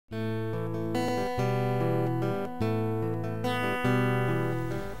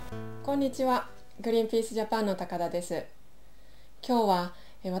こんにちは。グリーンピースジャパンの高田です。今日は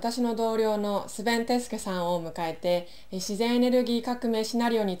私の同僚のテスケさんを迎えて自然エネルギー革命シナ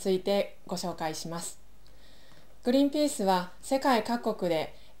リオについてご紹介します。グリーンピースは世界各国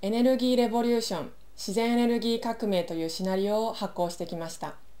でエネルギーレボリューション、自然エネルギー革命というシナリオを発行してきまし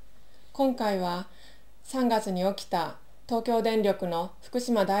た。今回は3月に起きた東京電力の福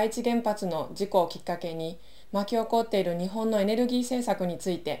島第一原発の事故をきっかけに巻き起こっている日本のエネルギー政策に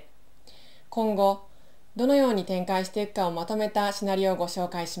ついて、今後どのように展開していくかをまとめたシナリオをご紹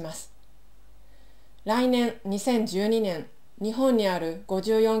介します。来年2012年、日本にある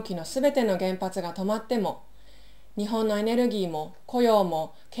54基のすべての原発が止まっても、日本のエネルギーも雇用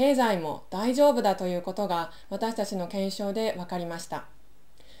も経済も大丈夫だということが私たちの検証で分かりました。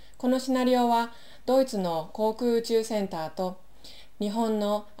このシナリオはドイツの航空宇宙センターと日本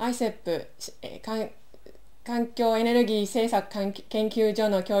の ICEP 環境エネルギー政策研究所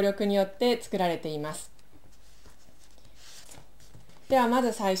の協力によって作られています。ではま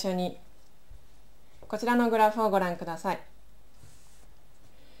ず最初にこちらのグラフをご覧ください。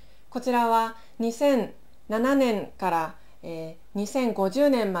こちらは2007年から2050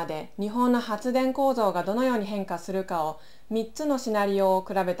年まで日本の発電構造がどのように変化するかを3つのシナリオを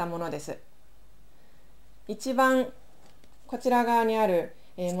比べたものです。一番こちら側にある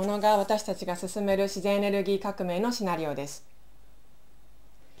ものが私たちが進める自然エネルギー革命のシナリオです。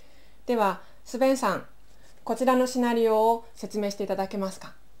では、スベンさん、こちらのシナリオを説明していただけます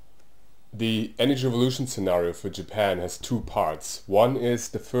か。The energy revolution scenario for Japan has two parts. One is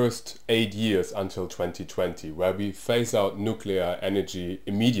the first 8 years until 2020, where we phase out nuclear energy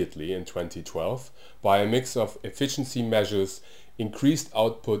immediately in 2012 by a mix of efficiency measures, increased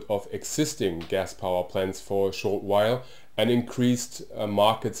output of existing gas power plants for a short while, and increased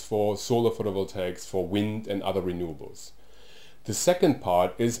markets for solar photovoltaics, for wind and other renewables. The second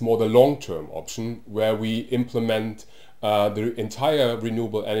part is more the long-term option, where we implement the entire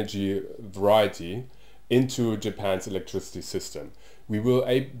renewable energy variety into Japan's electricity system. We will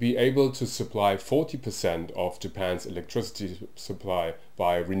be able to supply 40% of Japan's electricity supply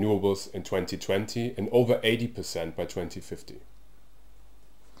by renewables in 2020 and over 80% by 2050.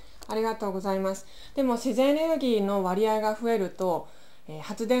 ありがとうございます。でも自然エネルギーの割合が増えると、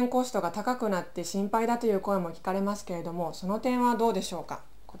発電コストが高くなって心配だという声も聞かれますけれども、その点はどうでしょうか。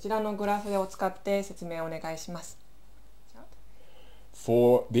こちらのグラフを使って説明をお願いします。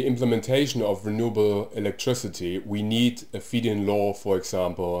For the implementation of renewable electricity, we need a feed-in law, for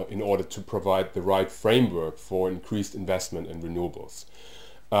example, in order to provide the right framework for increased investment in renewables.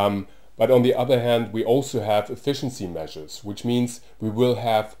 But on the other hand, we also have efficiency measures, which means we will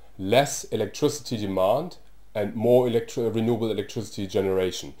have less electricity demand and more renewable electricity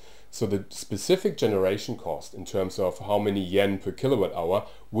generation. So the specific generation cost in terms of how many yen per kilowatt hour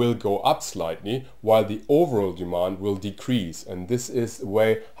will go up slightly, while the overall demand will decrease. And this is a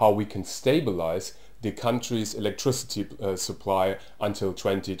way how we can stabilize the country's electricity supply until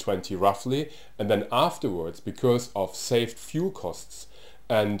 2020 roughly. And then afterwards, because of saved fuel costs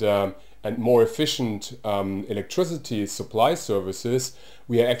and more efficient electricity supply services,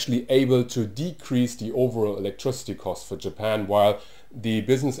 we are actually able to decrease the overall electricity cost for Japan, while the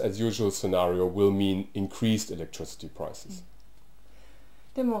business as usual scenario will mean increased electricity prices.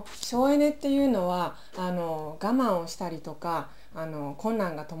 でも省エネっていうのは我慢をしたりとか困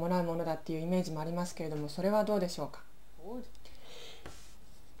難が伴うものだっていうイメージもありますけれども、それはどうでしょうか。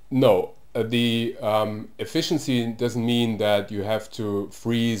No. The efficiency doesn't mean that you have to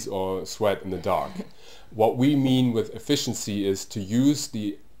freeze or sweat in the dark. What we mean with efficiency is to use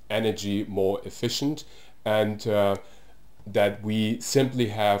the energy more efficient, and that we simply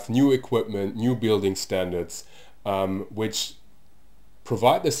have new equipment, new building standards, which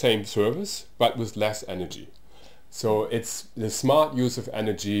provide the same service but with less energy. So it's the smart use of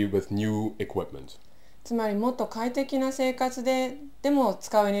energy with new equipment. つまりもっと快適な生活でも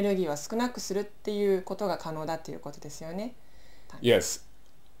使うエネルギーは少なくするっていうことが可能だということですよね。Yes,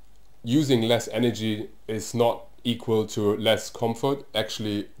 using less energy is not equal to less comfort.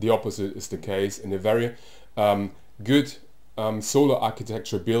 Actually, the opposite is the case. In a very good solar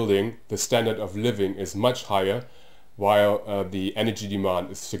architecture building, the standard of living is much higher, while the energy demand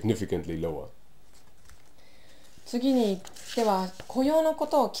is significantly lower. 次にでは雇用のこ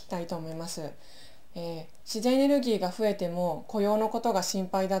とを聞きたいと思います。自然エネルギーが増えても雇用のことが心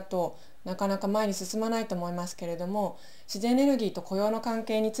配だとなかなか前に進まないと思いますけれども、自然エネルギーと雇用の関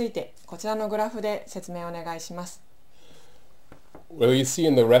係についてこちらのグラフで説明をお願いします。Well, you see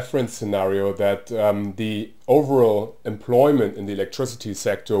in the reference scenario that the overall employment in the electricity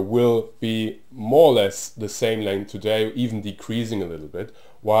sector will be more or less the same length today, even decreasing a little bit,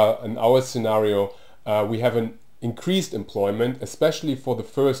 while in our scenario we have an increased employment, especially for the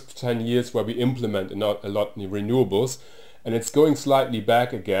first 10 years where we implement a lot of renewables, and it's going slightly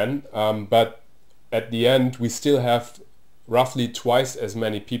back again, but at the end we still have roughly twice as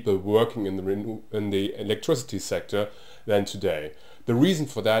many people working in the electricity sector than today. The reason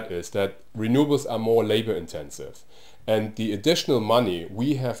for that is that renewables are more labor intensive, and the additional money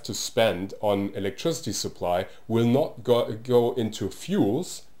we have to spend on electricity supply will not go into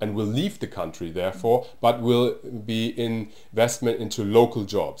fuels and will leave the country therefore, but will be investment into local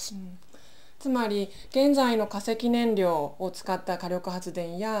jobs. つまり現在の化石燃料を使った火力発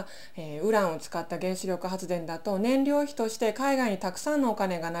電や、ウランを使った原子力発電だと燃料費として海外にたくさんのお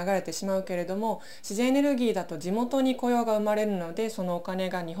金が流れてしまうけれども、自然エネルギーだと地元に雇用が生まれるので、そのお金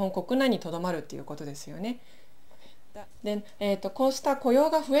が日本国内にとどまるっていうことですよね。で、こうした雇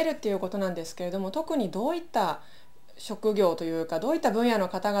用が増えるっていうことなんですけれども、特にどういった職業というかどういった分野の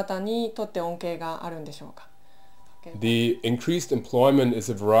方々にとって恩恵があるんでしょうか。The increased employment is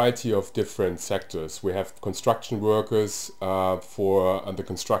a variety of different sectors. We have construction workers for the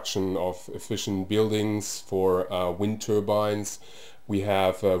construction of efficient buildings, for wind turbines. We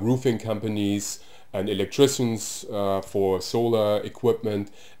have roofing companies and electricians for solar equipment.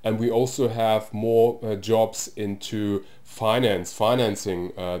 And we also have more jobs into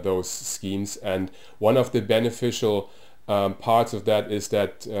financing those schemes. And one of the beneficial parts of that is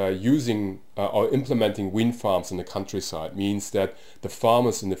that using or implementing wind farms in the countryside means that the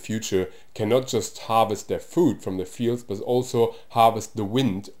farmers in the future can not just harvest their food from the fields, but also harvest the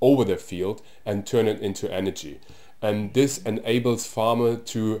wind over their field and turn it into energy. And this enables farmers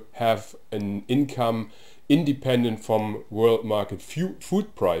to have an income independent from world market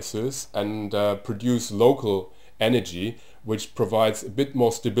food prices and produce local energy, which provides a bit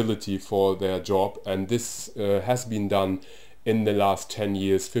more stability for their job. And this has been done in the last 10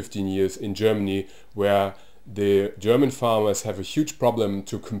 years, 15 years in Germany, where the German farmers have a huge problem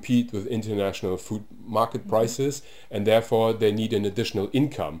to compete with international food market prices, and therefore they need an additional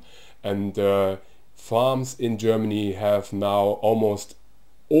income. And farms in Germany have now almost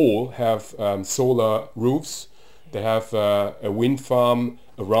all have solar roofs. They have a wind farm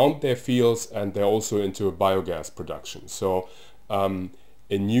around their fields, and they're also into biogas production. So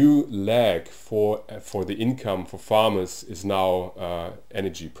a new leg for the income for farmers is now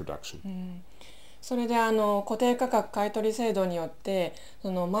energy production. それで固定価格買取制度によって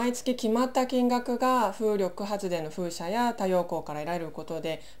毎月決まった金額が風力発電の風車や太陽光から得られること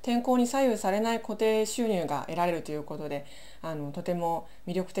で、天候に左右されない固定収入が得られるということで、とても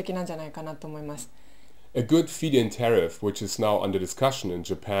魅力的なんじゃないかなと思います。A good feed-in tariff, which is now under discussion in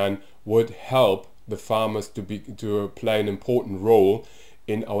Japan, would help the farmers to play an important role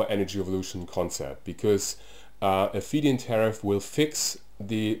in our energy revolution concept, because a feed-in tariff will fix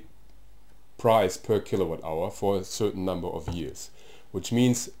the price per kilowatt hour for a certain number of years, which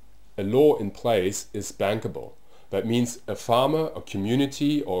means a law in place is bankable. That means a farmer, a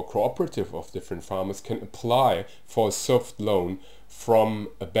community or a cooperative of different farmers can apply for a soft loan from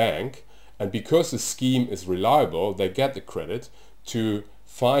a bank. And because the scheme is reliable, they get the credit to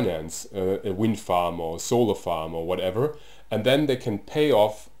finance a wind farm or a solar farm or whatever. And then they can pay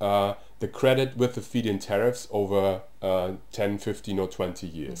off the credit with the feed-in tariffs over 10, 15 or 20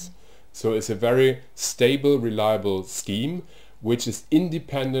 years. So it's a very stable, reliable scheme, which is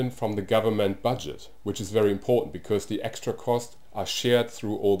independent from the government budget, which is very important because the extra costs are shared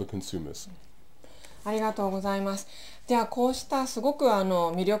through all the consumers. ありがとうございます。ではこうしたすごく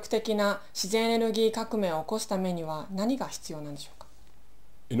魅力的な自然エネルギー革命を起こすためには何が必要なんでしょうか。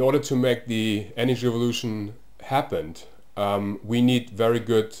 In order to make the energy revolution happen, we need very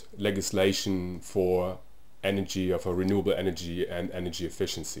good legislation for energy, for renewable energy and energy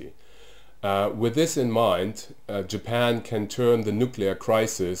efficiency. With this in mind, Japan can turn the nuclear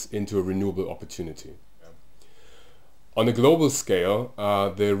crisis into a renewable opportunity. On a global scale,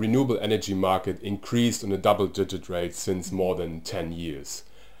 the renewable energy market increased on a double-digit rate since more than 10 years,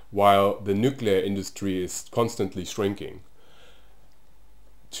 while the nuclear industry is constantly shrinking.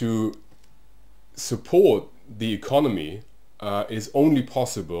 To support the economy is only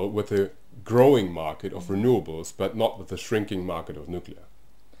possible with a growing market of renewables, but not with a shrinking market of nuclear.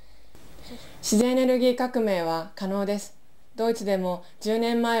 自然エネルギー革命は可能です。ドイツでも10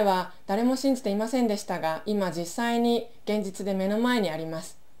年前は誰も信じていませんでしたが、今実際に現実で目の前にありま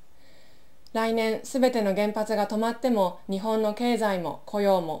す。来年すべての原発が止まっても日本の経済も雇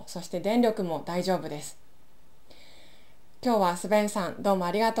用もそして電力も大丈夫です。今日はスベンさんどうも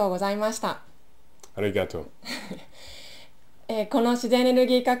ありがとうございました。ありがとう。この自然エネル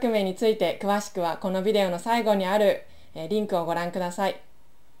ギー革命について詳しくはこのビデオの最後にあるリンクをご覧ください。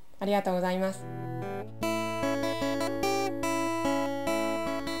ありがとうございます。